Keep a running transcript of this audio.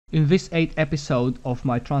In this 8th episode of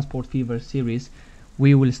my Transport Fever series,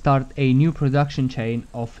 we will start a new production chain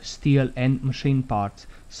of steel and machine parts,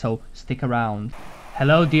 so stick around.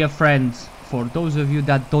 Hello dear friends, for those of you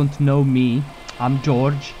that don't know me, I'm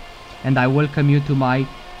George, and I welcome you to my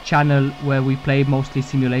channel where we play mostly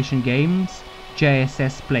simulation games,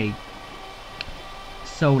 JssPlay.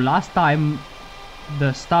 So last time,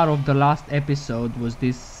 the star of the last episode was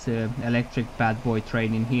this electric bad boy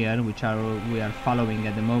train in here, which we are following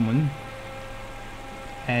at the moment,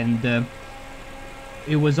 and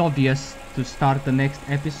it was obvious to start the next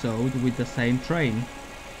episode with the same train.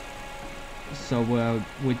 So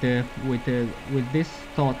with this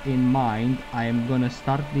thought in mind, I am gonna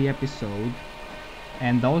start the episode,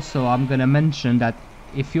 and also I'm gonna mention that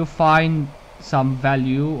if you find some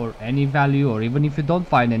value or any value, or even if you don't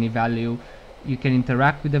find any value, you can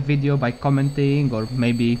interact with the video by commenting or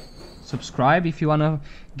maybe subscribe if you wanna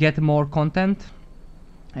get more content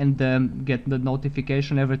and get the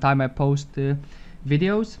notification every time I post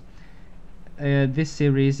videos. This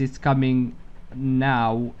series is coming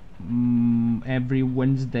now every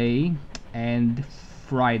Wednesday and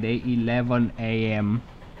Friday 11 AM.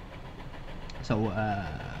 So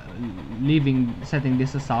setting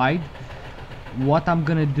this aside, what I'm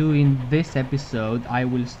gonna do in this episode, I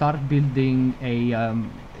will start building a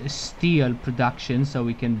steel production so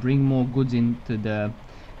we can bring more goods into the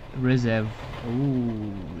reserve,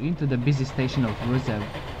 into the busy station of reserve.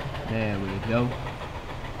 There we go.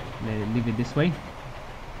 Leave it this way.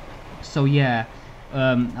 So yeah,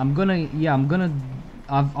 I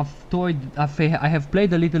have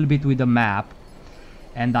played a little bit with the map,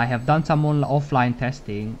 and I have done some offline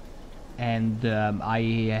testing, and I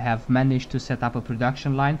have managed to set up a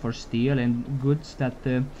production line for steel and goods that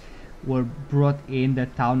were brought in the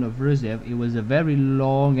town of Rusev. It was a very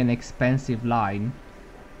long and expensive line,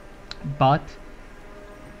 but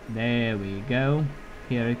there we go,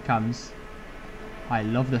 here it comes. I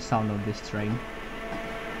love the sound of this train.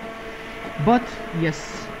 But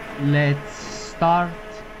yes, let's start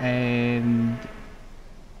and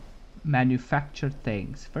manufacture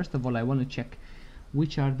things. First of all, I want to check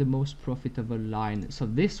which are the most profitable line. So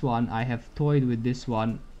this one, I have toyed with this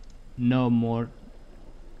one. No more.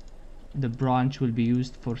 The branch will be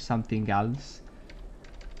used for something else.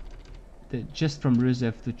 Just from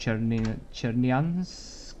Rusev to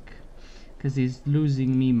Chernyansk, because he's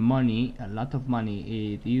losing me money, a lot of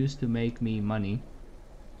money. It used to make me money.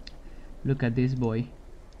 Look at this boy.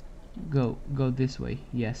 Go this way.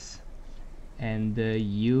 Yes. And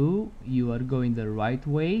you are going the right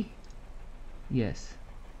way. Yes.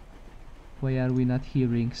 Why are we not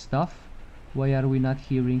hearing stuff? Why are we not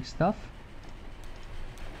hearing stuff?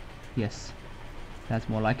 Yes, that's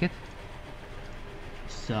more like it.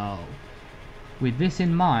 So with this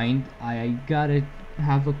in mind, I gotta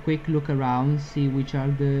have a quick look around, see which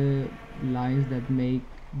are the lines that make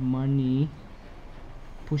money.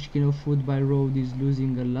 Pushkino Food by Road is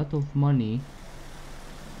losing a lot of money.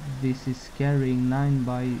 This is carrying 9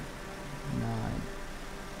 by 9.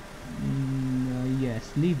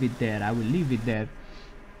 Yes, leave it there. I will leave it there.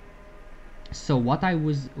 So what I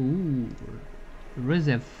was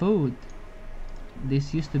reserve food,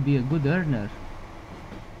 this used to be a good earner.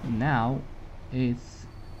 Now it's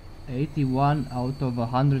 81 out of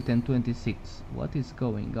 126. What is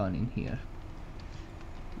going on in here?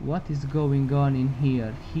 What is going on in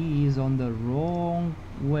here? He is on the wrong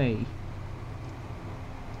way.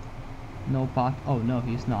 No path. Oh no,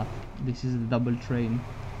 he's not. This is the double train.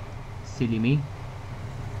 Silly me.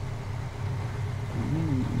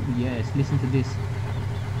 Ooh, yes, listen to this.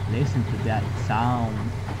 Listen to that sound.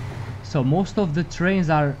 So most of the trains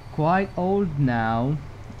are quite old now,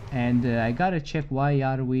 and I gotta check why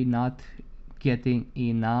are we not getting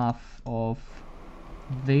enough of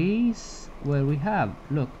these. Where we have,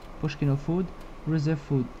 look, Pushkino Food, Reserve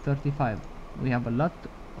Food 35. We have a lot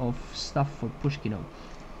of stuff for Pushkino.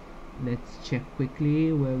 Let's check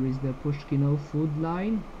quickly, where is the Pushkino food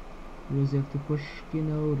line? Reserve to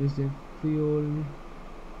Pushkino, reserve fuel,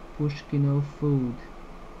 Pushkino food,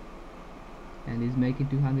 and is making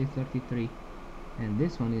 233, and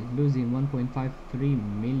this one is losing 1.53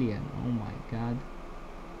 million. Oh my god,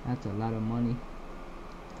 that's a lot of money.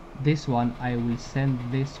 This one, I will send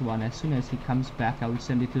this one as soon as he comes back. I will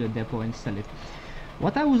send it to the depot and sell it.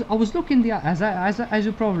 What I was looking there, as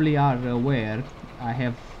you probably are aware, I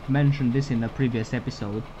have mentioned this in a previous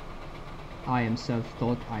episode. I am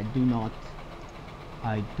self-taught. I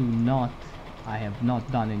have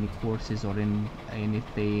not done any courses or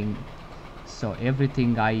anything. So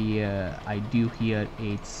everything I do here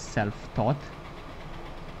is self-taught.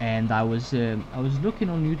 And I was looking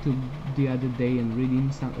on YouTube the other day and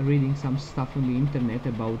reading some stuff on the internet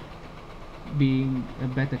about being a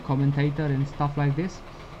better commentator and stuff like this,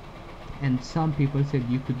 and some people said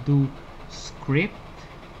you could do script.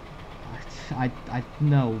 I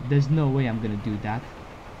no, there's no way I'm gonna do that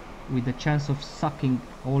with the chance of sucking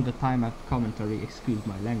all the time at commentary. Excuse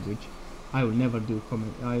my language. I will never do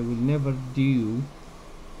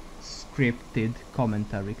scripted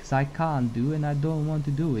commentary, because I can't do, and I don't want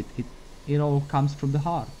to do it. It all comes from the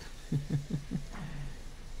heart.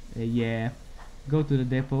 Yeah, go to the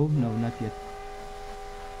depot. No, not yet.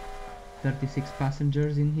 36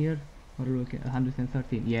 passengers in here, or look at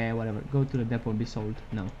 113. Yeah, whatever, go to the depot and be sold.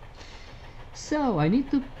 No. So I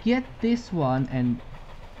need to get this one and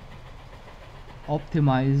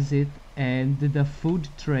optimize it, and the food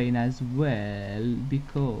train as well,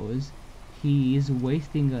 because he is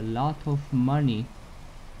wasting a lot of money.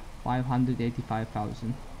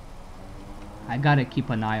 585,000. I gotta keep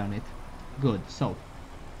an eye on it. Good. So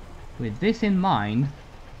with this in mind,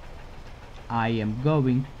 I am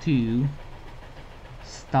going to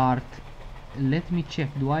start. Let me check,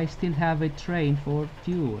 do I still have a train for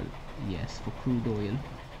fuel? Yes, for crude oil.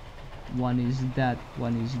 One is that,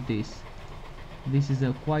 one is this. This is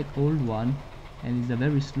a quite old one, and it's a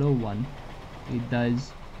very slow one. It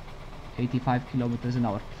does 85 kilometers an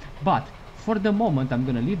hour. But for the moment, I'm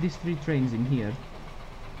gonna leave these 3 trains in here.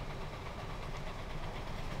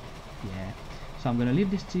 Yeah, so I'm gonna leave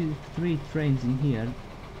these 3 trains in here.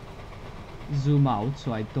 Zoom out,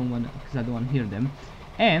 so I don't want, because I don't want to hear them.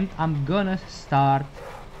 And I'm gonna start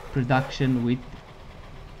production with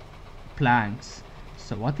planks.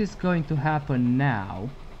 So what is going to happen now,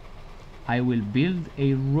 I will build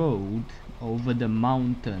a road over the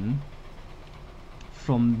mountain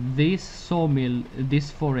from this sawmill,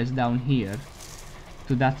 this forest down here,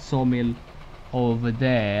 to that sawmill over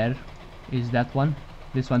there. Is that one?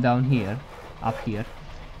 This one down here, up here.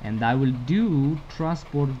 And I will do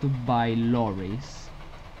transport by lorries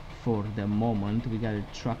for the moment. We got a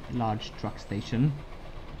large truck station.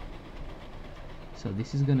 So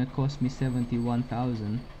this is gonna cost me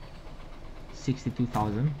 71,000,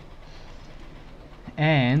 62,000.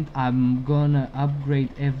 And I'm gonna upgrade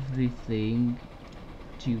everything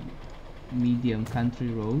to medium country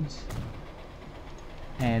roads,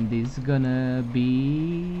 and it's gonna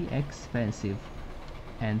be expensive.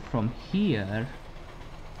 And from here,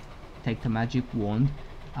 take the magic wand.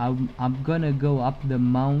 I'm gonna go up the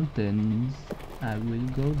mountains. I will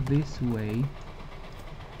go this way,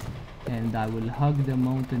 and I will hug the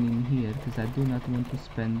mountain in here, because I do not want to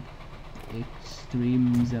spend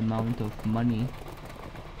extreme amount of money.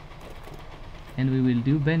 And we will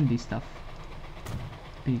do bendy stuff,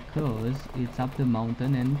 because it's up the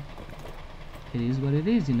mountain and it is what it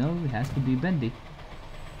is, you know. It has to be bendy.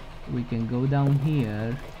 We can go down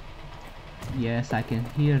here. Yes, I can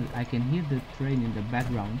hear the train in the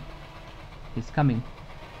background. It's coming.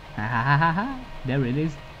 Ha ha ha ha ha. There it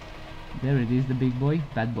is. There it is, the big boy.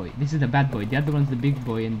 Bad boy. This is the bad boy. The other one's the big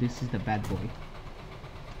boy, and this is the bad boy,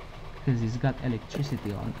 because he's got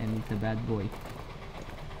electricity on, and it's a bad boy.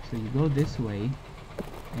 So you go this way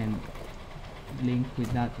and link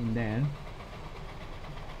with that in there.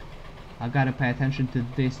 I gotta pay attention to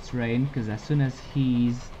this train, because as soon as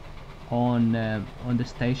he's on the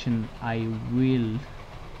station, I will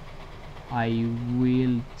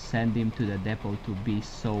send him to the depot to be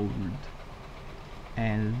sold.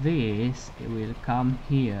 And this will come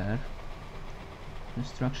here.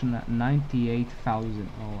 Construction at 98,000.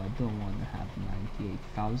 Oh, I don't want to have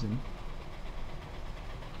 98,000.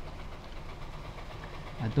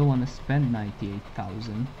 I don't want to spend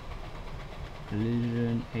 98,000.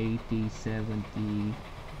 Collision 80, 70.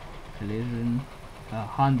 Collision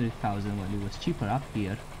 100,000. Well, it was cheaper up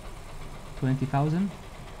here. 20,000.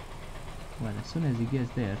 Well, as soon as he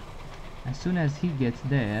gets there,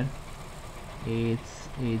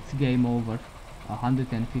 it's game over.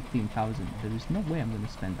 115,000. There is no way I'm gonna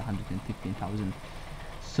spend 115,000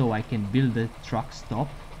 so I can build a truck stop.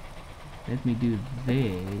 Let me do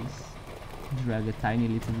this. Drag a tiny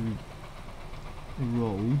little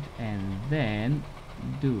road and then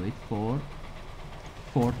do it for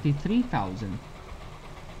 43,000.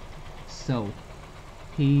 So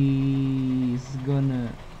he's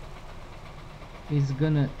gonna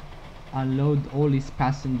unload all his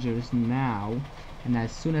passengers now, and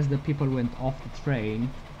as soon as the people went off the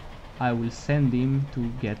train, I will send him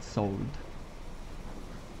to get sold.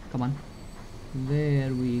 Come on.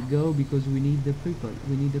 There we go, because we need the people.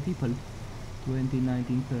 20,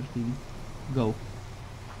 19, 13. Go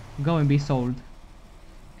and be sold.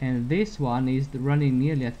 And this one is running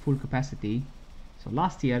nearly at full capacity, So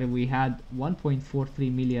last year we had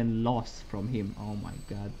 1.43 million loss from him. Oh my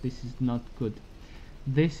god, this is not good.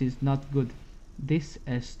 This is not good. This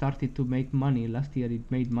has started to make money. Last year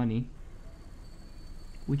it made money,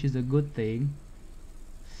 which is a good thing.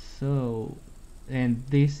 So, and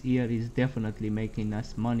this year is definitely making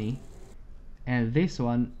us money, and this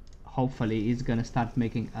one hopefully is gonna start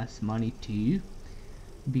making us money too,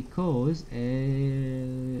 because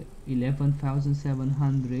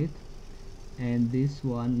 11,700, and this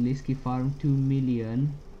one Lisky Farm 2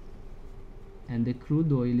 million, and the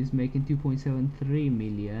crude oil is making 2.73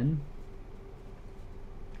 million.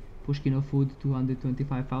 Pushkino food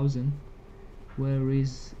 225,000. Where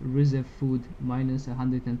is reserve food? Minus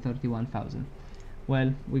 131,000.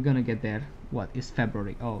 Well, we're gonna get there. What is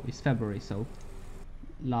February? Oh, it's February. So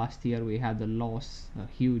last year we had a loss, a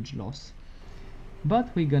huge loss,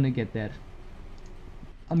 but we're gonna get there.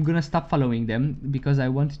 I'm gonna stop following them because I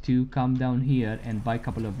want to come down here and buy a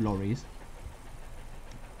couple of lorries,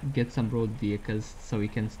 get some road vehicles so we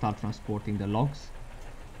can start transporting the logs.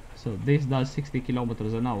 So this does 60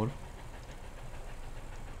 kilometers an hour.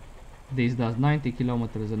 This does 90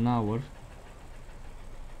 kilometers an hour.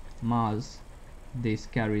 Maz, this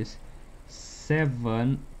carries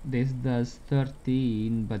 7. This does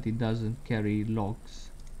 13, but it doesn't carry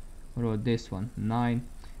logs. What about this one? 9.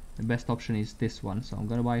 The best option is this one, so I'm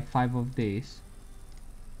gonna buy 5 of this,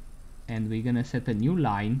 and we're gonna set a new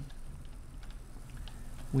line.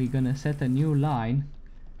 We're gonna set a new line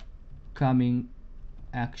coming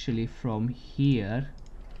actually from here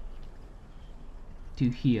to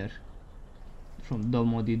here, from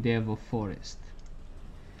Domo di Devo forest.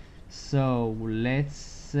 So let's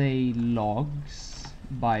say logs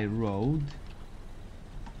by road,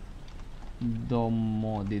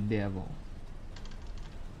 Domo di Devo,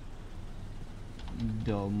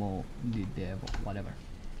 whatever.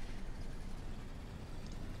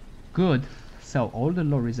 Good. So all the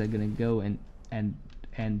lorries are gonna go and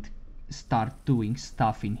start doing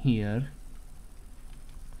stuff in here,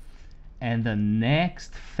 and the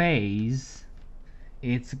next phase,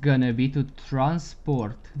 it's gonna be to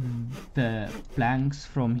transport the planks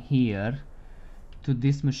from here to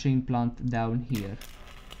this machine plant down here,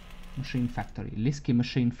 machine factory, Lisky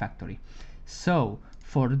machine factory. So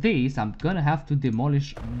for this I'm gonna have to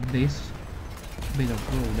demolish this bit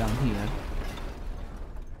of road down here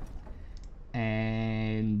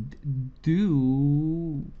and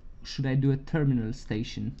should I do a terminal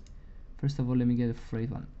station? First of all, let me get a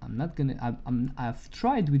freight one. I've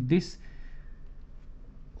tried with this.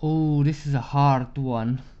 Oh, this is a hard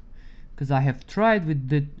one, because I have tried with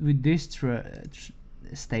these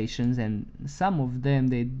stations, and some of them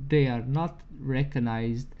they are not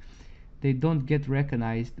recognized. They don't get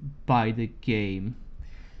recognized by the game,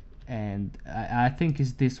 and I think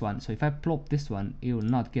it's this one. So if I plop this one, it will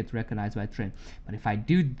not get recognized by train. But if I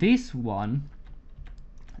do this one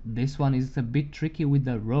is a bit tricky with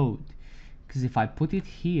the road, because if I put it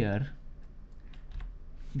here,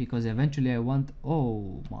 because eventually I want,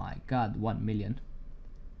 oh my god,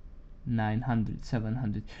 1,900,000,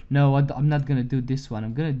 700. No, I'm not gonna do this one.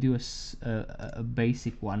 I'm gonna do a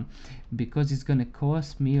basic one, because it's gonna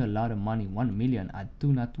cost me a lot of money. 1 million. I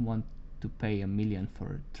do not want to pay 1 million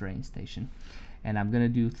for a train station. And I'm gonna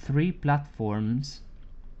do 3 platforms.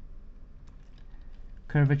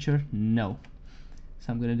 Curvature, no.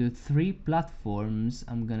 So I'm gonna do 3 platforms.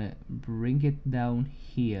 I'm gonna bring it down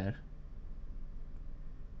here,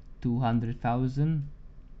 200,000.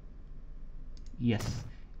 Yes,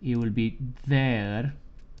 it will be there.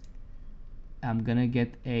 I'm gonna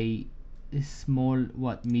get a small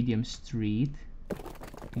medium street.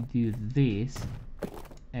 Do this,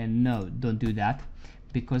 and no, don't do that,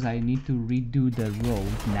 because I need to redo the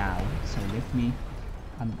road now. So let me,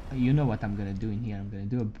 you know what I'm gonna do in here. I'm gonna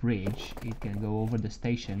do a bridge. It can go over the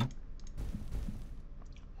station,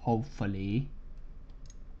 hopefully.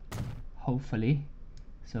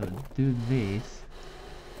 So do this.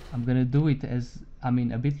 I'm gonna do it as, a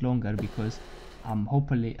bit longer, because I'm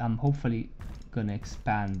hopefully gonna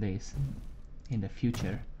expand this in the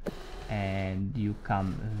future, and you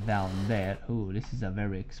come down there. Oh, this is a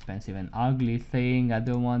very expensive and ugly thing. I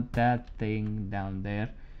don't want that thing down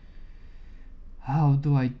there. How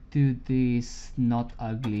do I do this not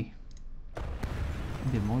ugly?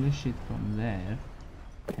 Demolish it from there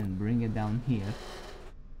and bring it down here.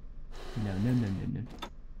 No.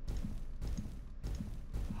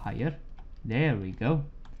 Higher. There we go.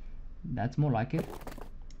 That's more like it.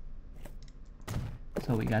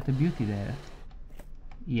 So we got the beauty there.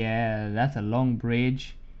 Yeah, that's a long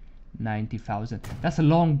bridge. 90,000. That's a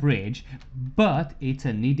long bridge, but it's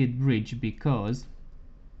a needed bridge, because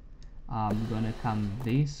I'm gonna come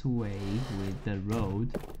this way with the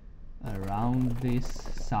road around this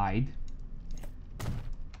side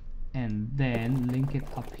and then link it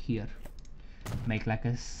up here, make like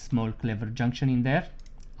a small clever junction in there,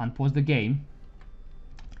 unpause the game,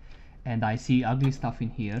 and I see ugly stuff in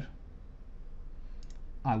here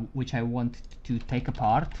which I want to take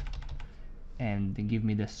apart and give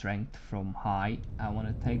me the strength from high. I want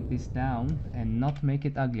to take this down and not make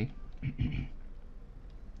it ugly.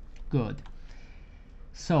 Good.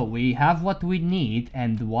 So we have what we need,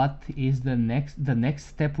 and what is the next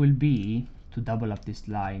step will be to double up this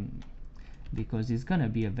line, because it's gonna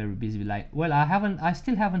be a very busy line. Well, I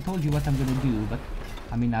still haven't told you what I'm gonna do, but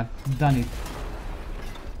I mean, I've done it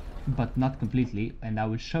but not completely, and I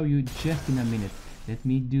will show you just in a minute. Let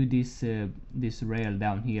me do this this rail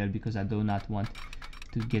down here because I do not want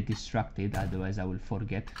to get distracted, otherwise I will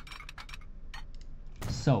forget.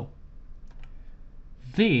 So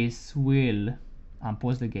this will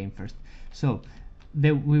unpause the game first. So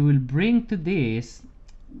we will bring to this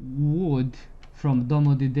wood from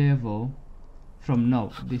Domo di Devo,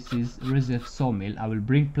 this is Reserve Sawmill. I will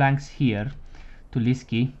bring planks here to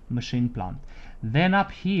Liski machine plant. Then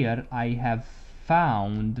up here I have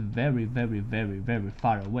found very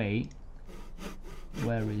far away,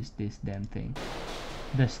 where is this damn thing,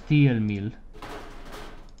 the steel mill.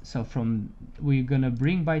 So we're gonna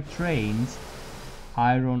bring by trains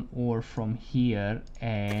iron ore from here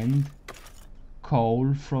and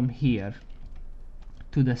coal from here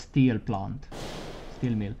to the steel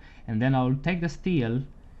mill, and then I'll take the steel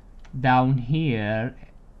down here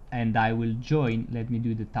and I will join, let me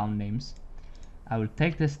do the town names. I will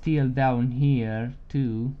take the steel down here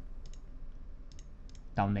to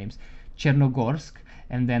town names Chernogorsk,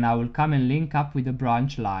 and then I will come and link up with the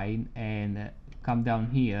branch line and come down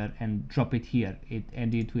here and drop it here.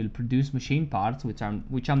 It will produce machine parts which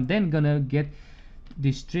I'm then gonna get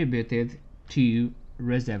distributed to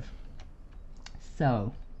Reserve.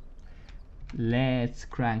 So let's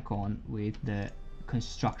crank on with the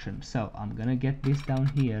construction. So I'm gonna get this down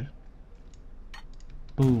here,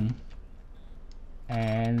 boom,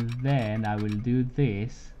 and then I will do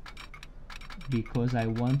this because I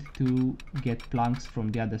want to get planks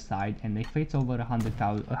from the other side, and if it's over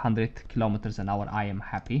 100 kilometers an hour, I am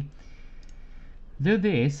happy. Do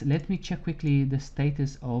this. Let me check quickly the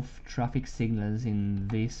status of traffic signals in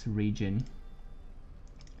this region,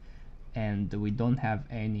 and we don't have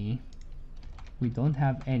any.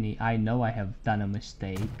 I know I have done a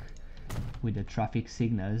mistake with the traffic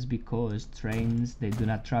signals, because trains, they do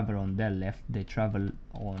not travel on their left, they travel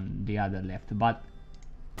on the other left, but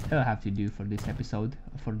I'll have to do for this episode,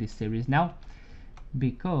 for this series now,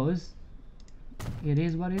 because it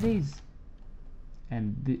is what it is,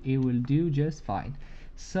 and it will do just fine.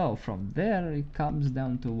 So from there it comes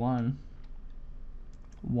down to one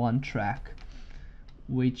track,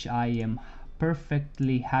 which I am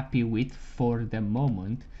perfectly happy with for the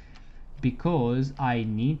moment, because I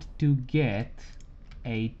need to get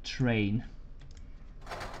a train,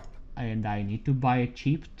 and I need to buy a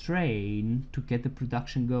cheap train to get the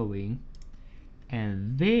production going.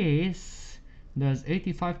 And this does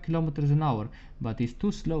 85 kilometers an hour, but it's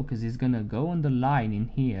too slow because it's gonna go on the line in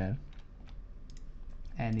here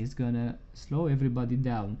and it's gonna slow everybody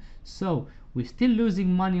down. So we're still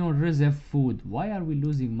losing money on reserve food. Why are we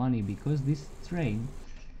losing money? Because this train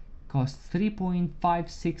costs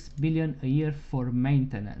 3.56 billion a year for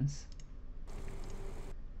maintenance,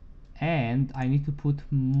 and I need to put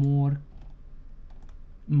more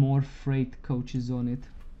freight coaches on it,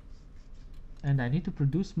 and I need to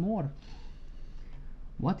produce more.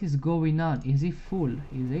 What is going on? Is it full?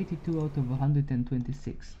 Is 82 out of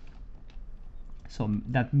 126. So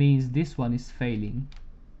that means this one is failing.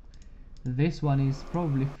 This one is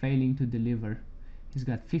probably failing to deliver. He's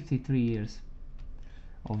got 53 years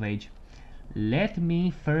of age. Let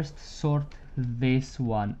me first sort this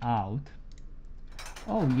one out.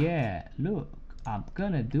 Oh yeah, look, I'm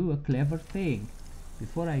gonna do a clever thing.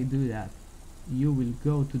 Before I do that, you will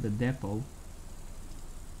go to the depot.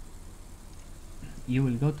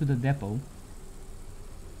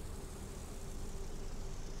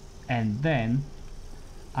 And then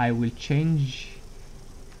I will change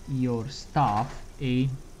your stuff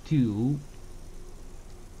into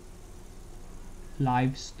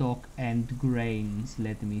livestock and grains.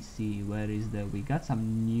 Let me see, where is we got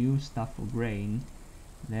some new stuff for grain.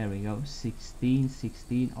 There we go, 16,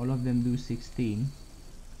 16, all of them do 16.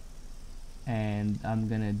 And I'm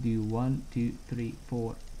gonna do 1, 2, 3,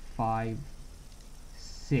 4, 5,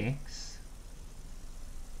 6.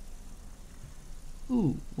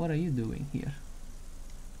 Ooh, what are you doing here?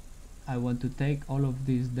 I want to take all of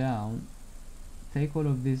this down, take all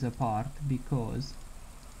of this apart, because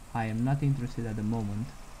I am not interested at the moment.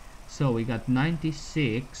 So we got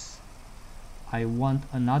 96. I want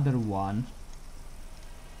another one.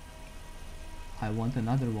 I want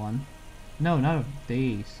another one. No, none of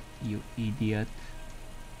these, you idiot.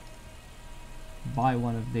 Buy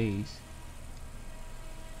one of these.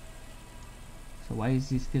 So why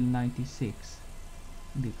is it still 96?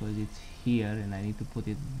 Because it's here and I need to put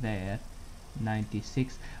it there.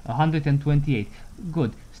 96, 128.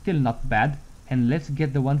 Good, still not bad. And let's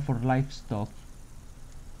get the one for livestock.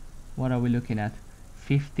 What are we looking at?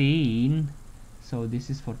 15. So this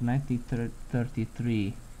is for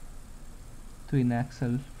 33. Twin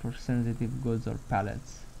axle for sensitive goods or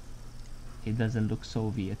pallets. It doesn't look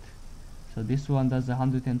Soviet. So this one does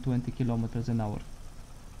 120 kilometers an hour.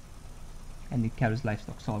 And it carries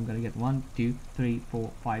livestock. So I'm gonna get 1, 2, 3,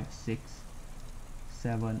 4, 5, 6,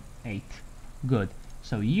 7, 8. Good.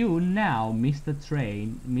 So you now, Mr.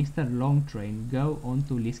 Long Train, go on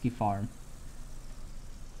to Lisky Farm.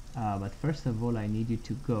 But first of all, I need you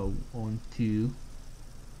to go on to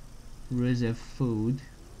Reserve Food.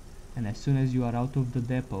 And as soon as you are out of the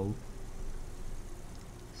depot,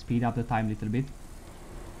 speed up the time a little bit.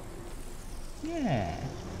 Yeah.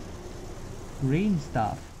 Green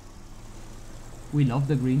stuff. We love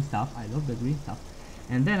the green stuff. I love the green stuff.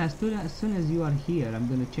 And then as soon as you are here, I'm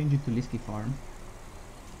gonna change it to Lisky Farm.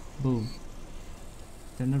 Boom.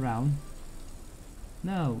 Turn around.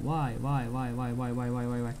 No, why?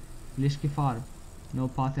 Lisky Farm. No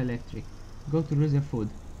path electric. Go to Reserve Food.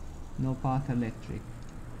 No path electric.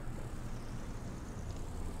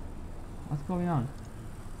 What's going on?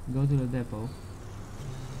 Go to the depot.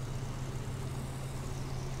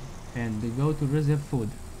 And go to Reserve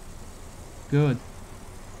Food. Good.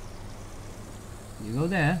 You go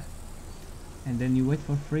there. And then you wait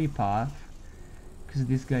for free path. Because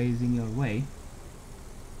this guy is in your way.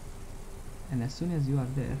 And as soon as you are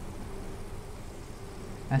there,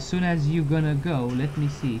 as soon as you're gonna go, let me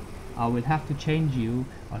see, I will have to change you.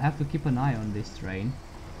 I'll have to keep an eye on this train,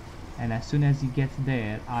 and as soon as you get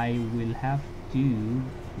there, I will have to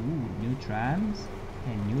new trams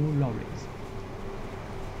and new lorries.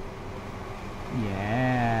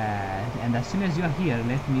 Yeah, and as soon as you're here,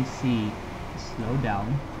 let me see, slow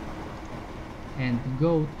down and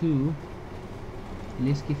go to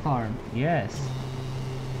Lisky Farm. Yes.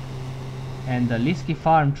 And the Lisky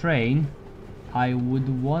Farm train, I would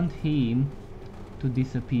want him to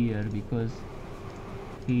disappear because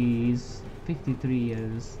he is 53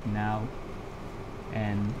 years now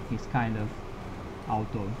and he's kind of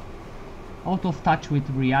out of touch with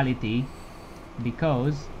reality,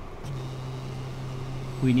 because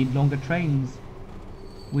we need longer trains.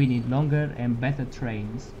 We need longer and better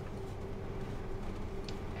trains.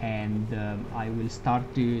 And I will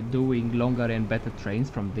start doing longer and better trains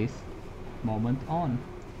from this moment on.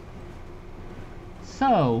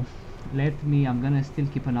 So I'm gonna still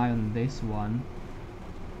keep an eye on this one,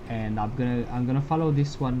 and I'm gonna follow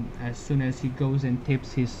this one as soon as he goes and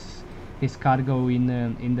tips his cargo in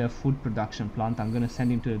the food production plant. I'm gonna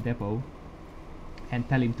send him to the depot and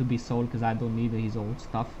tell him to be sold because I don't need his old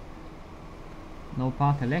stuff. No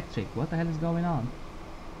path electric. What the hell is going on?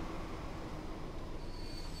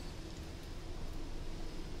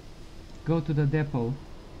 Go to the depot.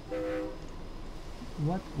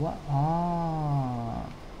 What? Ah,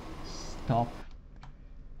 stop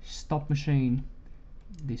machine.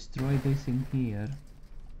 Destroy this in here,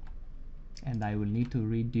 and I will need to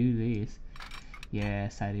redo this.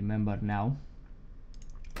 Yes, I remember now.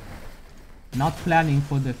 Not planning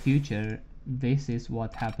for the future. This is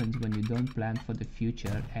what happens when you don't plan for the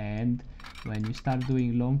future, and when you start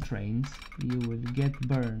doing long trains, you will get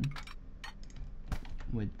burned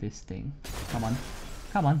with this thing. Come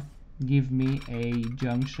on, give me a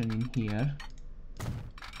junction in here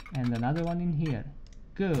and another one in here.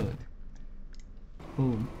 Good.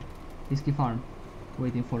 Boom. Lisky Farm,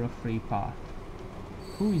 waiting for a free path.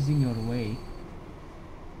 Who is in your way?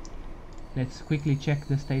 Let's quickly check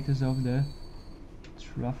the status of the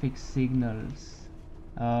traffic signals.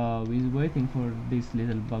 Oh, he's waiting for this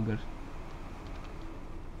little bugger.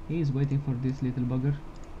 He's waiting for this little bugger.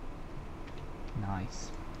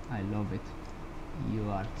 Nice. I love it. You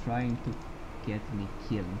are trying to get me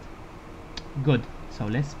killed. Good. So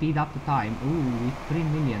let's speed up the time. Ooh, with 3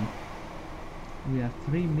 million. We are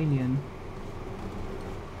 3 million.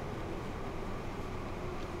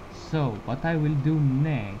 So what I will do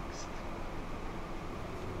next,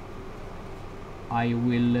 I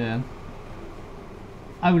will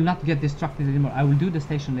not get distracted anymore. I will do the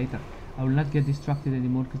station later. I will not get distracted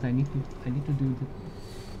anymore because I need to do the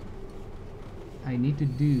I need to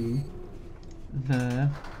do the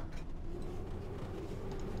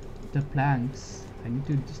planks. I need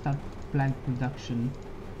to start plank production.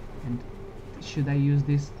 And should I use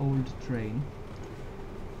this old train?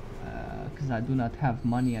 Because I do not have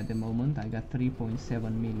money at the moment. I got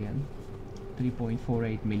 3.7 million,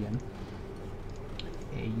 3.48 million.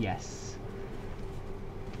 Yes,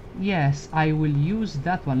 yes, I will use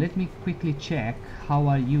that one. Let me quickly check. How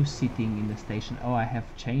are you sitting in the station? Oh, I have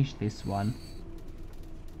changed this one.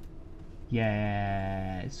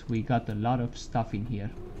 Yes, we got a lot of stuff in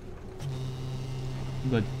here.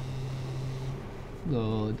 Good,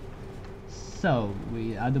 good. So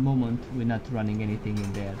we, at the moment, we're not running anything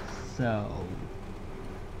in there. So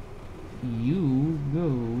you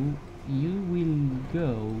will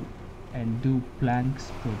go and do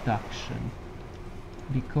planks production,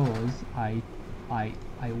 because I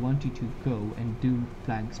want you to go and do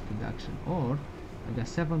planks production. Or I got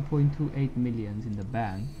 7.28 millions in the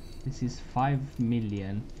bank. This is 5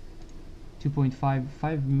 million,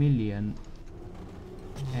 2.55 million,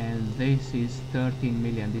 and this is 13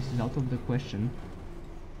 million. This is out of the question.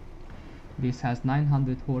 This has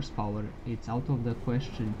 900 horsepower. It's out of the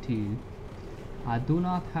question too. I do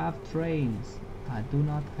not have trains. I do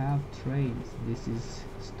not have trains. This is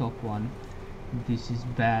stock one. This is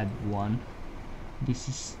bad one. This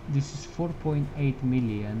is 4.8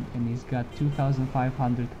 million, and it's got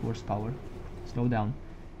 2,500 horsepower. Slow down,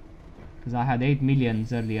 because I had 8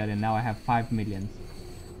 millions earlier and now I have 5 millions.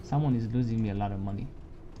 Someone is losing me a lot of money.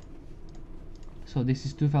 So this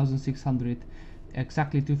is 2,600,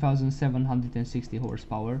 exactly 2,760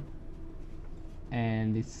 horsepower,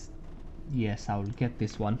 and it's, yes, I will get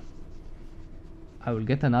this one. I will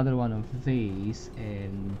get another one of these,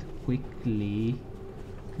 and quickly,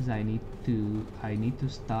 because I need to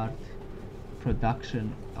start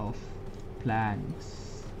production of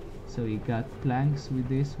planks. So you got planks with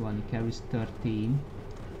this one. It carries 13,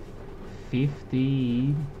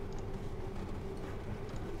 15,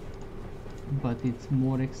 but it's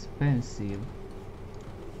more expensive.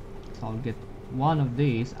 So I'll get one of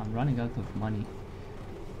these. I'm running out of money.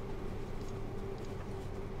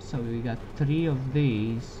 So we got 3 of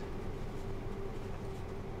these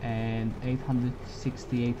and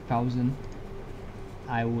 868,000.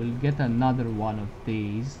 I will get another one of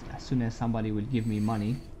these as soon as somebody will give me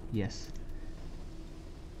money. Yes,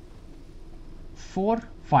 4,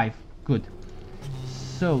 5, good.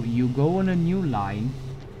 So you go on a new line.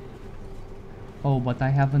 Oh, but I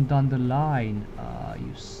haven't done the line.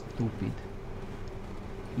 You stupid.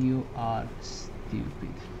 You are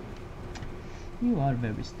stupid. You are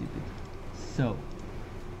very stupid. So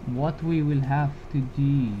what we will have to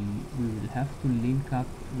do, we will have to link up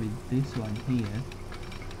with this one here,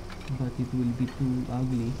 but it will be too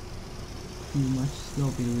ugly, too much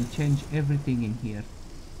slope. It will change everything in here.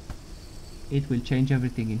 It will change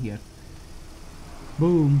everything in here.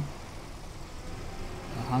 Boom.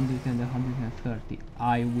 100 and 130.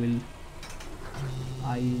 I will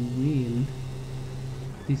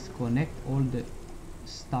disconnect all the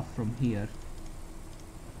stuff from here,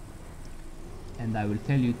 and I will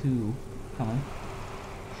tell you to, come on,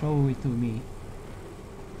 show it to me.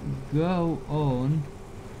 Go on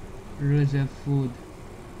reserve food.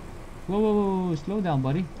 Whoa, whoa, whoa, whoa, slow down,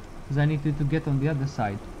 buddy, because I need you to get on the other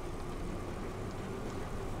side.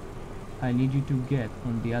 I need you to get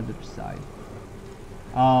on the other side.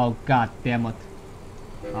 Oh, god damn it.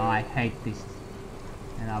 Oh, I hate this.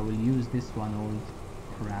 And I will use this one, old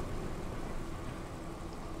crap.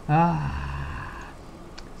 Ah,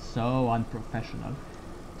 so unprofessional.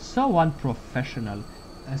 So unprofessional.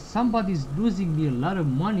 Somebody's losing me a lot of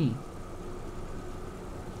money.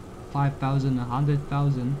 5,000,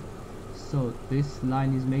 100,000. So this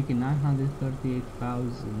line is making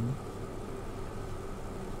 938,000.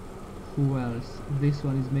 Who else? This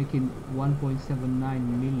one is making 1.79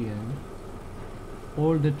 million.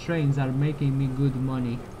 All the trains are making me good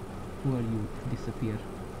money. Who are you? Disappear.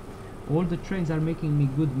 All the trains are making me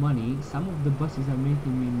good money. Some of the buses are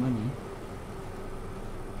making me money,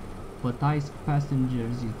 but ICE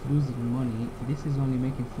passengers is losing money. This is only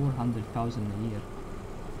making 400,000 a year,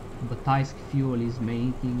 but ICE fuel is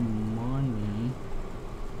making money.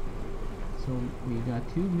 So we got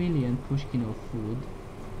 2 million pushkin of food.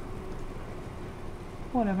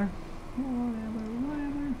 Whatever.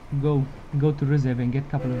 Go to reserve and get a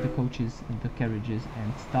couple of the coaches and the carriages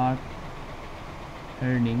and start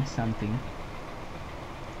earning something.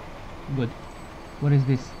 Good. What is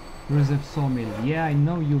this? Reserve sawmill. Yeah, I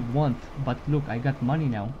know you want, but look, I got money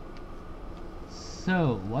now.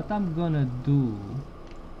 So what I'm gonna do,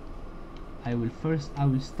 I will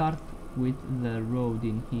start with the road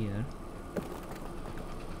in here.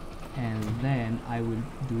 and then I will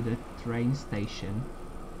do the train station,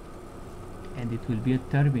 and it will be a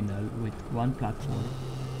terminal with one platform,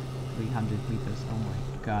 300 meters. Oh my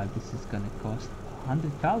god, this is gonna cost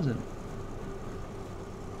 100,000.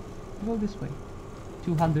 Go this way.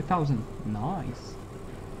 200,000. Nice.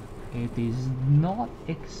 It is not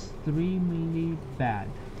extremely bad.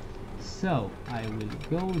 So I will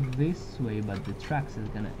go this way, but the tracks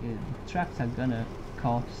are gonna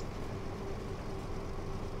cost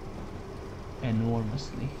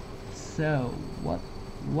enormously. So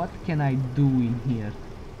what can I do in here?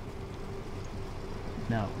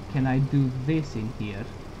 Now, can I do this in here?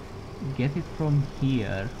 Get it from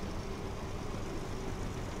here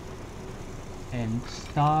and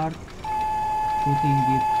start putting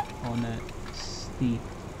it on a steep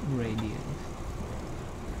gradient.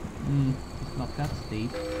 It's not that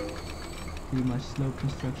steep. Too much slope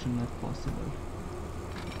construction not possible.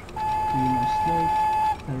 Too much slope,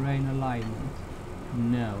 terrain alignment.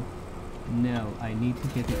 No, I need to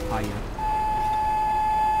get it higher.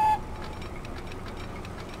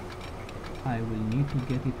 I will need to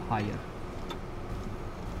get it higher.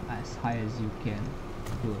 As high as you can.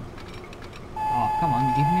 Good. Oh, come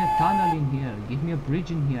on, give me a tunnel in here. Give me a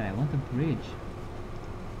bridge in here. I want a bridge.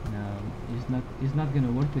 No, it's not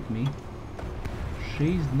gonna work with me.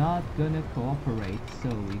 She's not gonna cooperate. So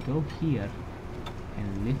we go here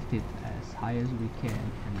and lift it as high as we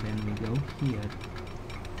can, and then we go here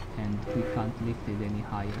and we can't lift it any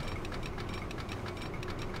higher.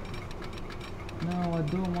 No, I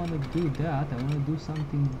don't want to do that. I want to do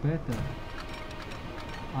something better.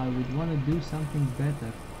 I would want to do something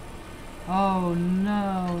better. Oh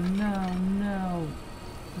no.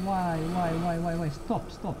 Why? Stop.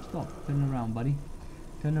 Turn around, buddy.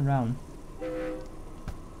 Turn around.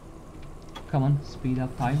 Come on, speed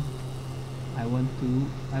up time. I want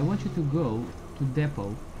you to go to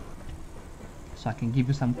depot so I can give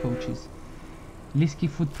you some coaches. Liski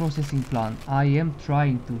food processing plant. I am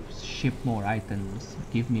trying to ship more items.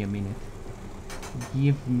 Give me a minute.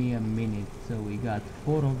 So we got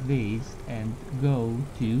 4 of these, and go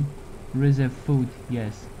to reserve food.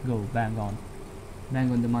 Yes, go, bang on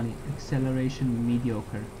the money. Acceleration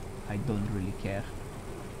mediocre. I don't really care.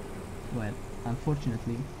 Well,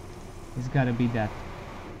 unfortunately, it's gotta be that.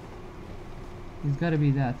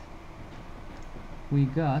 We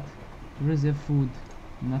got reserve food,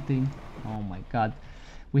 nothing. Oh my god,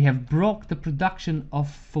 we have broke the production of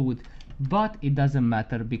food, but it doesn't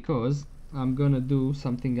matter because I'm gonna do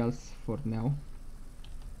something else for now.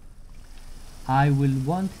 I will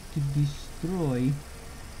want to destroy.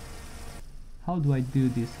 How do I do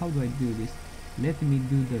this? Let me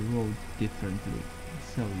do the road differently.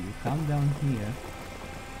 So you come down here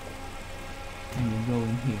and you go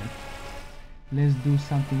in here. Let's do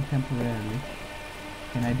something temporarily.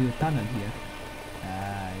 Can I do a tunnel here?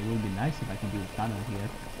 It would be nice if I can do a tunnel here.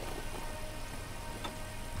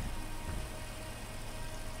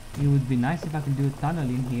 It would be nice if I can do a tunnel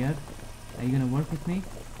in here. Are you gonna work with me?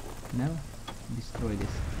 No? Destroy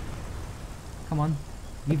this. Come on,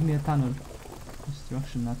 give me a tunnel.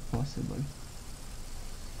 Construction not possible.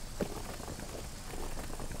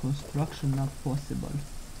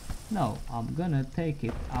 No, I'm gonna take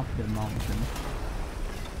it up the mountain.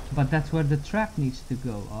 But that's where the track needs to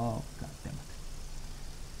go. Oh, god damn it.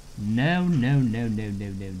 No.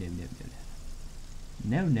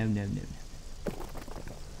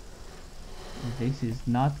 This is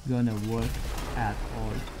not gonna work at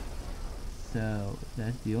all. So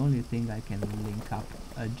that's the only thing I can link up.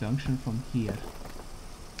 A junction from here.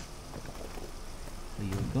 So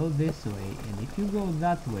you go this way, and if you go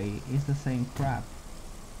that way, it's the same crap.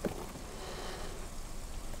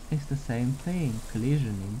 It's the same thing.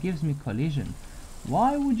 Collision. It gives me collision.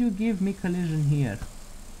 Why would you give me collision here?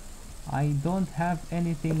 I don't have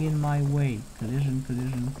anything in my way. Collision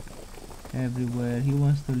everywhere. He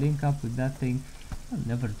wants to link up with that thing. I'll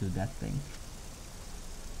never do that thing.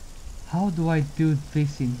 How do I do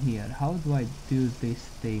this in here? How do I do this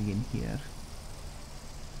thing in here?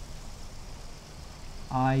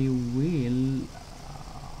 I will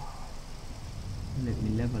let me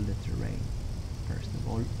level the terrain first of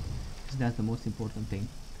all, because that's the most important thing.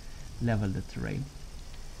 Level the terrain.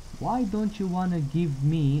 Why don't you want to give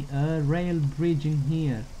me a rail bridge in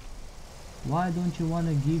here?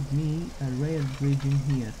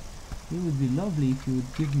 It would be lovely if you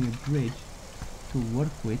would give me a bridge to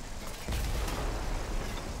work with.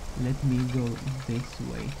 Let me go this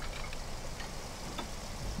way.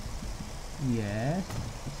 Yes,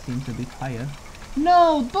 it seems a bit higher.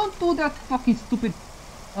 No, don't do that fucking stupid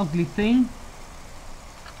ugly thing.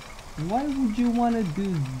 Why would you want to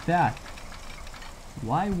do that?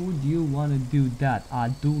 Why would you want to do that? I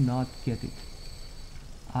do not get it.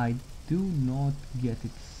 I do not get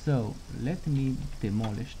it. So let me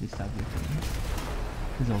demolish this ugly thing,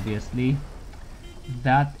 because obviously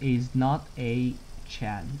that is not a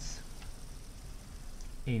chance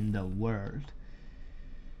in the world.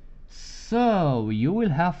 So you will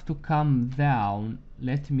have to come down.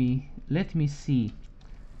 Let me see,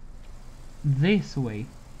 this way.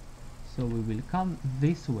 So we will come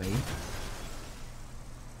this way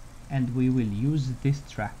and we will use this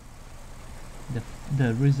track,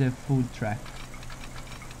 the reserve food track.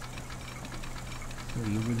 So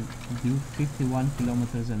you will do 51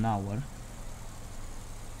 kilometers an hour.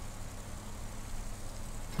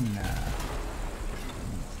 Nah,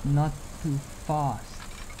 it's not too fast.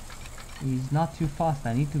 It's not too fast.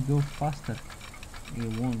 I need to go faster.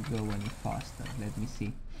 It won't go any faster. Let me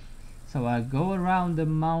see. So I go around the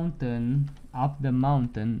mountain, up the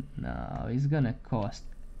mountain. No, it's gonna cost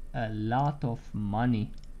a lot of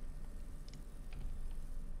money.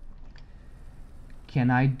 Can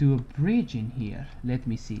I do a bridge in here? Let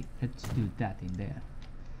me see. Let's do that in there.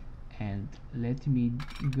 And let me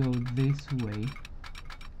go this way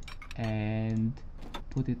and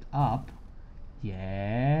put it up.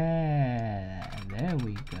 Yeah, there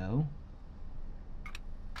we go.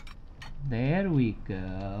 There we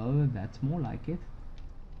go. That's more like it.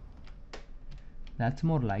 That's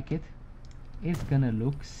more like it. It's gonna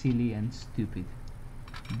look silly and stupid,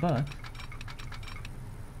 but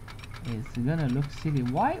it's gonna look silly.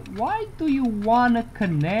 Why do you wanna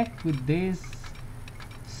connect with this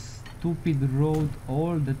stupid road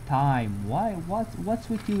all the time? Why? What's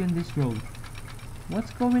with you in this road?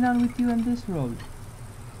 What's going on with you in this road?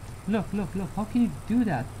 Look. How can you do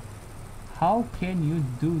that? How can you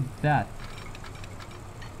do that?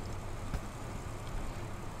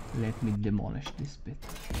 Let me demolish this bit.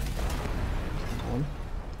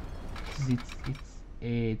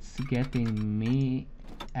 It's getting me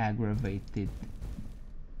aggravated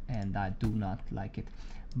and I do not like it.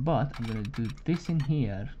 But I'm gonna do this in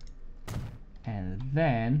here, and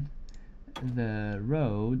then the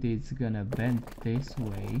road is gonna bend this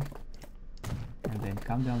way and then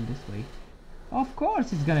come down this way. Of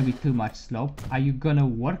course it's gonna be too much slope. Are you gonna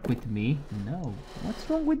work with me? No. What's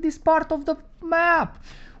wrong with this part of the map?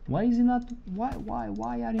 Why is it not? Why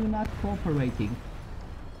are you not cooperating?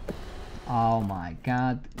 Oh my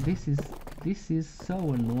god, this is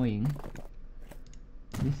so annoying.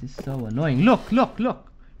 This is so annoying. Look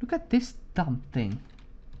at this dumb thing.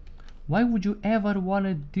 Why would you ever want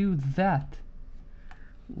to do that?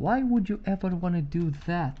 Why would you ever want to do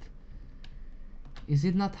that? Is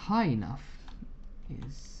it not high enough?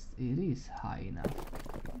 It is high enough.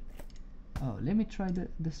 Oh, let me try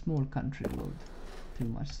the small country road. Too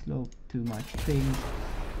much slope, too much things,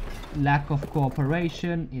 lack of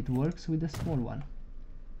cooperation. It works with the small one.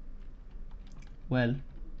 Well,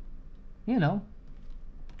 you know,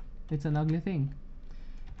 it's an ugly thing.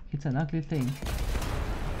 It's an ugly thing.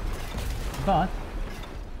 But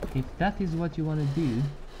if that is what you want to do,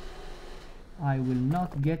 I will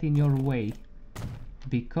not get in your way,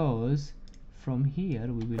 because from here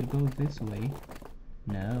we will go this way.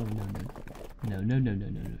 No,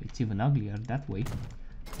 it's even uglier that way.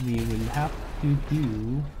 We will have to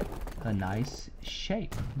do a nice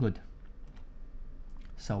shape. Good.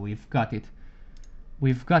 So we've got it.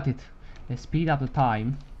 Let's speed up the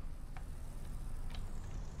time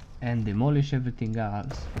and demolish everything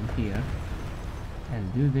else from here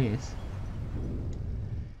and do this.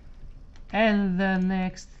 And the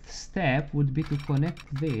next step would be to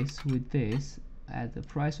connect this with this at the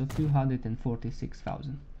price of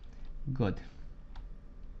 246,000. Good.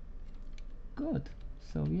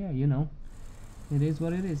 So yeah, you know, it is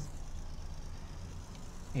what it is.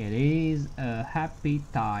 It is a happy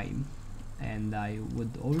time. And I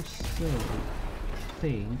would also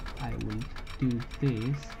think I will do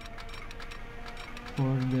this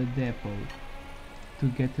for the depot, to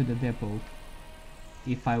get to the depot.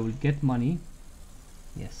 If I will get money,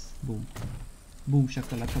 yes, boom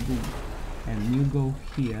shakalaka boom, and you go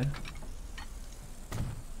here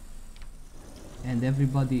and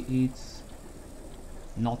everybody is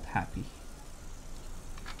not happy,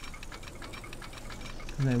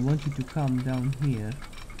 because I want you to come down here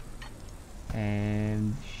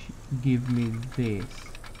and give me this.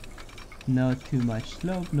 Not too much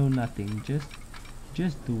slope, no nothing, just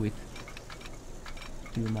do it.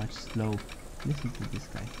 Too much slope. Listen to this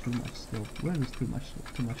guy. Too much slope. Where is too much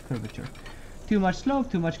slope? Too much curvature. Too much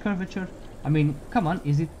slope, too much curvature. I mean, come on,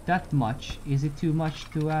 is it that much? Is it too much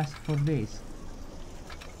to ask for this?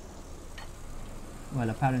 Well,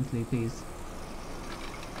 apparently it is.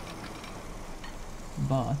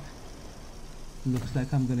 but looks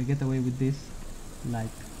like I'm gonna get away with this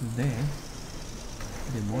like this.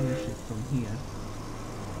 Demolish it from here.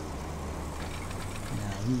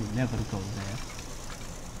 Now we will never go there.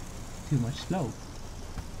 Too much slope.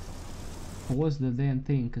 Pause the damn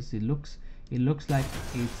thing, because it looks like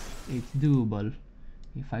it's doable.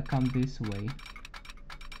 If I come this way,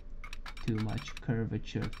 too much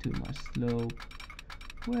curvature, too much slope.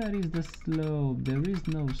 Where is the slope? There is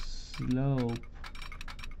no slope.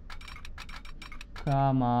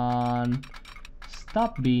 Come on,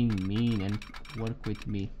 stop being mean and work with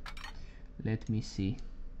me. Let me see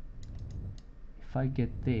if I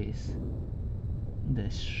get this, the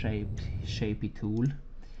shapy tool.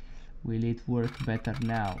 Will it work better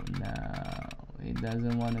now? No, it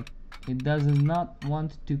doesn't want to. It does not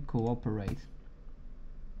want to cooperate.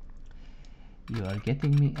 You are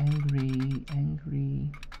getting me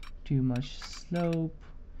angry. Too much slope.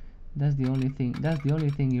 That's the only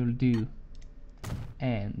thing you'll do.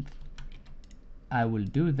 And I will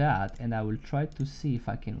do that, and I will try to see if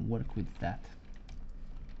I can work with that.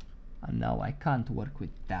 And now I can't work with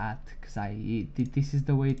that because this is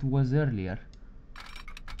the way it was earlier.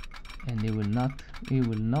 And it will not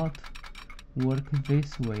work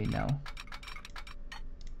this way now.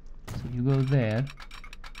 So you go there.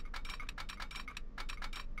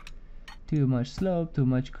 Too much slope, too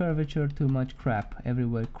much curvature, too much crap.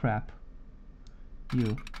 Everywhere crap. So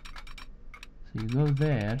you go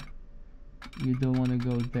there. You don't want to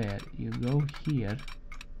go there. You go here.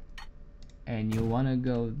 And you want to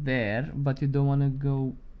go there, but you don't want to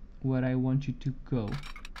go where I want you to go.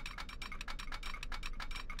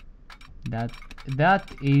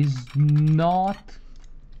 That is not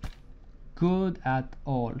good at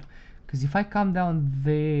all, because if I come down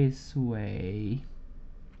this way,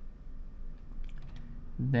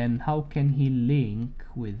 then how can he link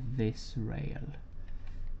with this rail?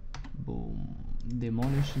 Boom.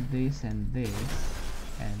 Demolish this and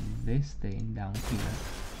this thing down here.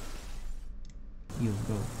 You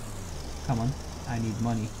go. Come on. I need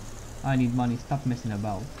money. Stop messing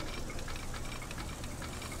about.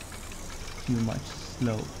 Too much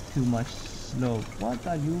slope. What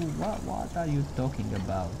are you talking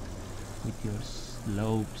about with your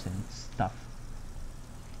slopes and stuff?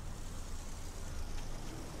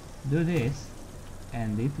 Do this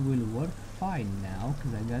and it will work fine now,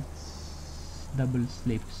 because I got double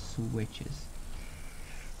slip switches.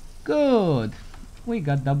 Good. We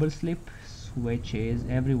got double slip switches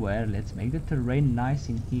everywhere. Let's make the terrain nice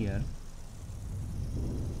in here.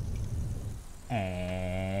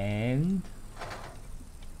 And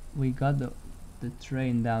we got the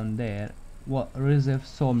train down there. What? Reserve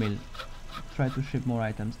sawmill. Try to ship more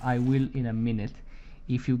items. I will in a minute.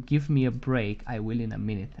 If you give me a break, I will in a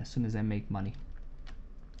minute, as soon as I make money.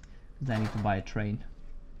 Because I need to buy a train.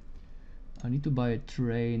 And I need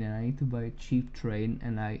to buy a cheap train,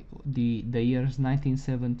 and the year is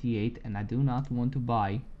 1978, and I do not want to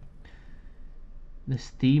buy the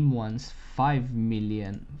Steam ones. 5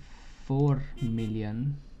 million, 4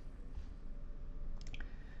 million,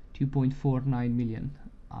 2.49 million.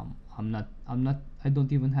 I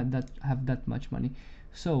don't even have that much money.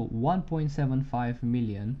 So 1.75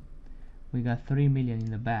 million. We got 3 million in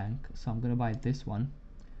the bank, so I'm gonna buy this one.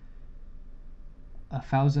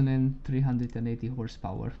 1,380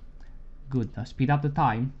 horsepower. Good. Now speed up the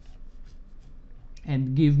time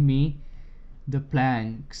and give me the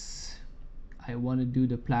planks. I want to do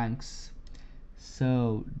the planks.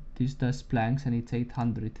 So this does planks and it's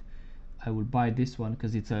 800. I will buy this one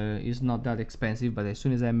because it's not that expensive, but as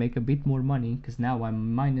soon as I make a bit more money, because now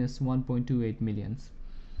I'm minus 1.28 millions,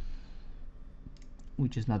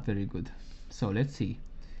 which is not very good. So let's see,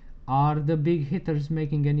 are the big hitters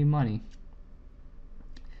making any money?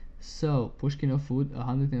 So Pushkin of food,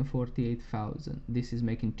 148,000. This is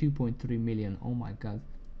making 2.3 million. Oh my god,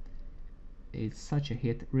 it's such a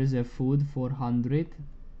hit. Reserve food 400,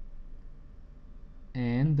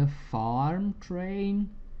 and the farm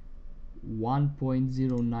train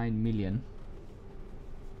 1.09 million.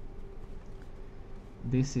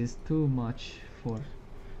 This is too much.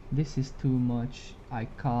 I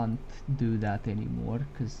can't do that anymore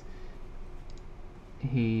because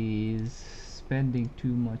he's spending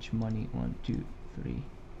too much money. 1, 2, 3,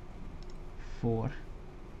 4.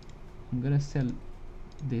 I'm gonna sell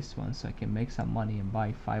this one so I can make some money and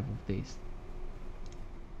buy 5 of these.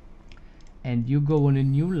 And you go on a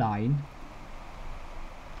new line.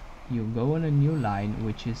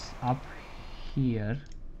 Which is up here,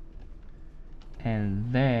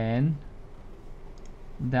 and then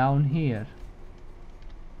down here.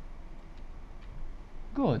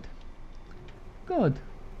 Good.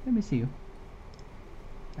 Let me see you.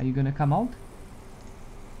 Are you gonna come out?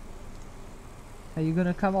 Are you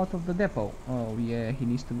gonna come out of the depot? Oh yeah, he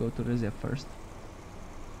needs to go to reserve first.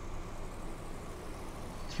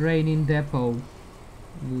 Training depot.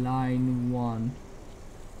 Line 1.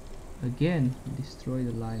 Again, destroy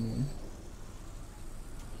the line 1.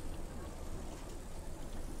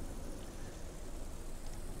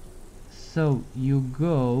 So you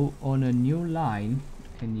go on a new line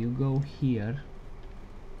and you go here,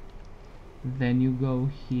 then you go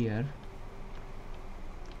here,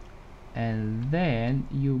 and then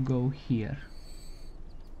you go here,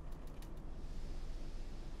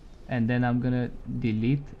 and then I'm gonna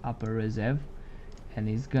delete upper reserve and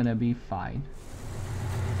it's gonna be fine.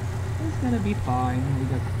 It's gonna be fine.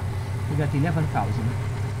 We got 11,000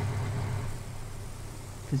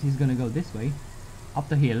 because he's gonna go this way up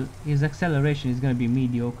the hill. His acceleration is gonna be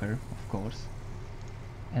mediocre, of course,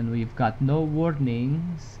 and we've got no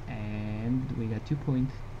warnings, and we got 2.29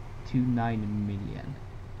 million.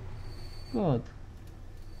 Good.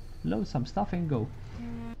 Load some stuff and go.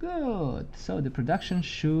 Good. So the production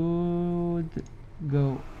should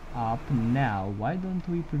go up now. Why don't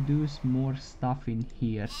we produce more stuff in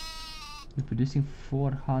here? We're producing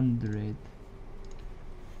 400.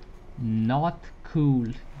 Not cool.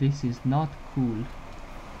 This is not cool.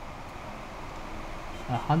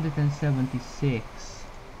 176.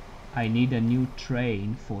 I need a new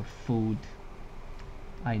train for food.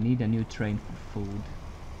 I need a new train for food.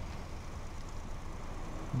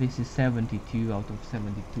 This is 72 out of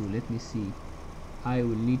 72. Let me see. I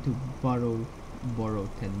will need to borrow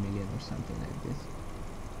 10 million or something like this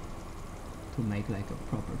to make like a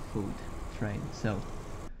proper food train. So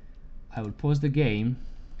I will pause the game.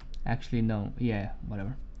 Actually no, yeah,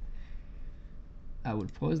 whatever. I will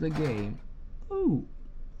pause the game. Ooh,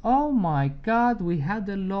 oh my god, we had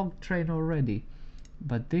the log train already,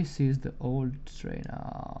 but this is the old train.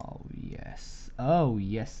 Oh yes, oh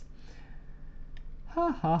yes. Ha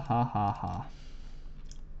ha ha ha ha.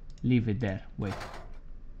 Leave it there, wait,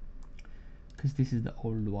 because this is the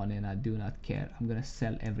old one and I do not care. I'm gonna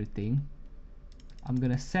sell everything. I'm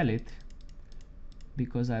gonna sell it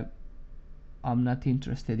because I'm not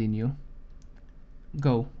interested in you.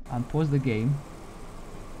 Go, unpause the game.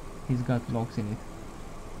 He's got logs in it,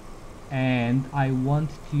 and I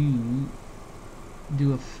want to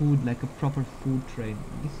do a food, like a proper food train.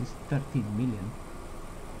 This is 13 million.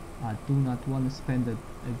 I do not want to spend it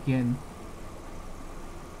again.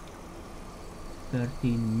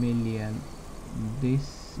 13 million.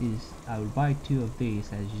 This is, I will buy 2 of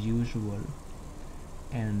these as usual,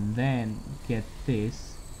 and then get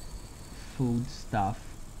this food stuff.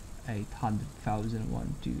 800,000.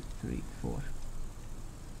 1 2 3 4.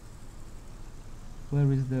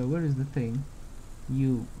 Where is the thing?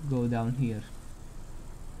 You go down here.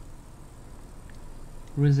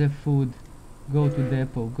 Reserve food. Go to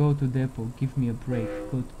depot. Go to depot. Give me a break.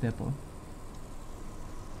 Go to depot.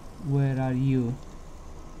 Where are you?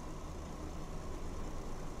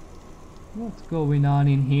 What's going on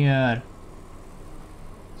in here?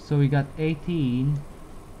 So we got 18.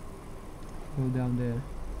 Go down there.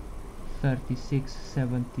 36,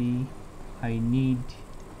 70. I need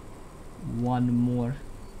 1 more.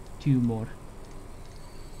 2 more.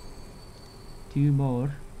 2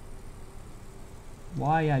 more.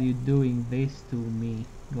 Why are you doing this to me?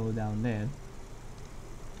 Go down there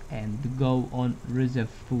and go on reserve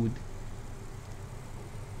food.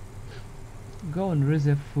 Go on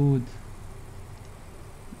reserve food.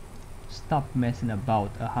 Stop messing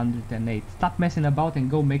about. 108. Stop messing about and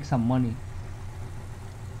go make some money,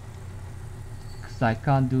 because I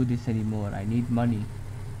can't do this anymore. I need money.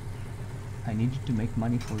 I need you to make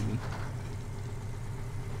money for me.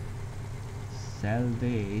 Sell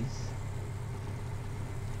this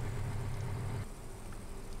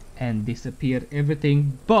and disappear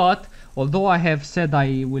everything. But although I have said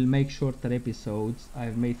I will make shorter episodes,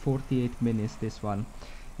 I've made 48 minutes this one,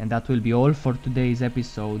 and that will be all for today's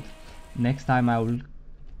episode. Next time I will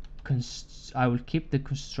keep the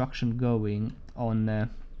construction going on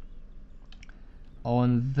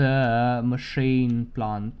the machine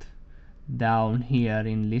plant down here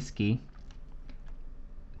in Liski,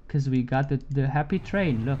 because we got the happy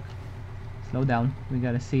train. Look, slow down, we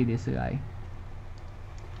gotta see this guy.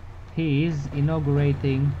 He is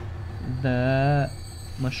inaugurating the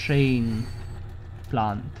machine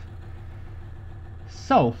plant.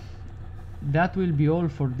 So that will be all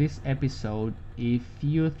for this episode. If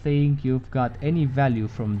you think you've got any value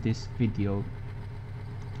from this video,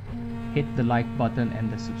 hit the like button and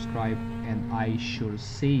the subscribe, and I shall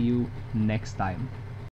see you next time.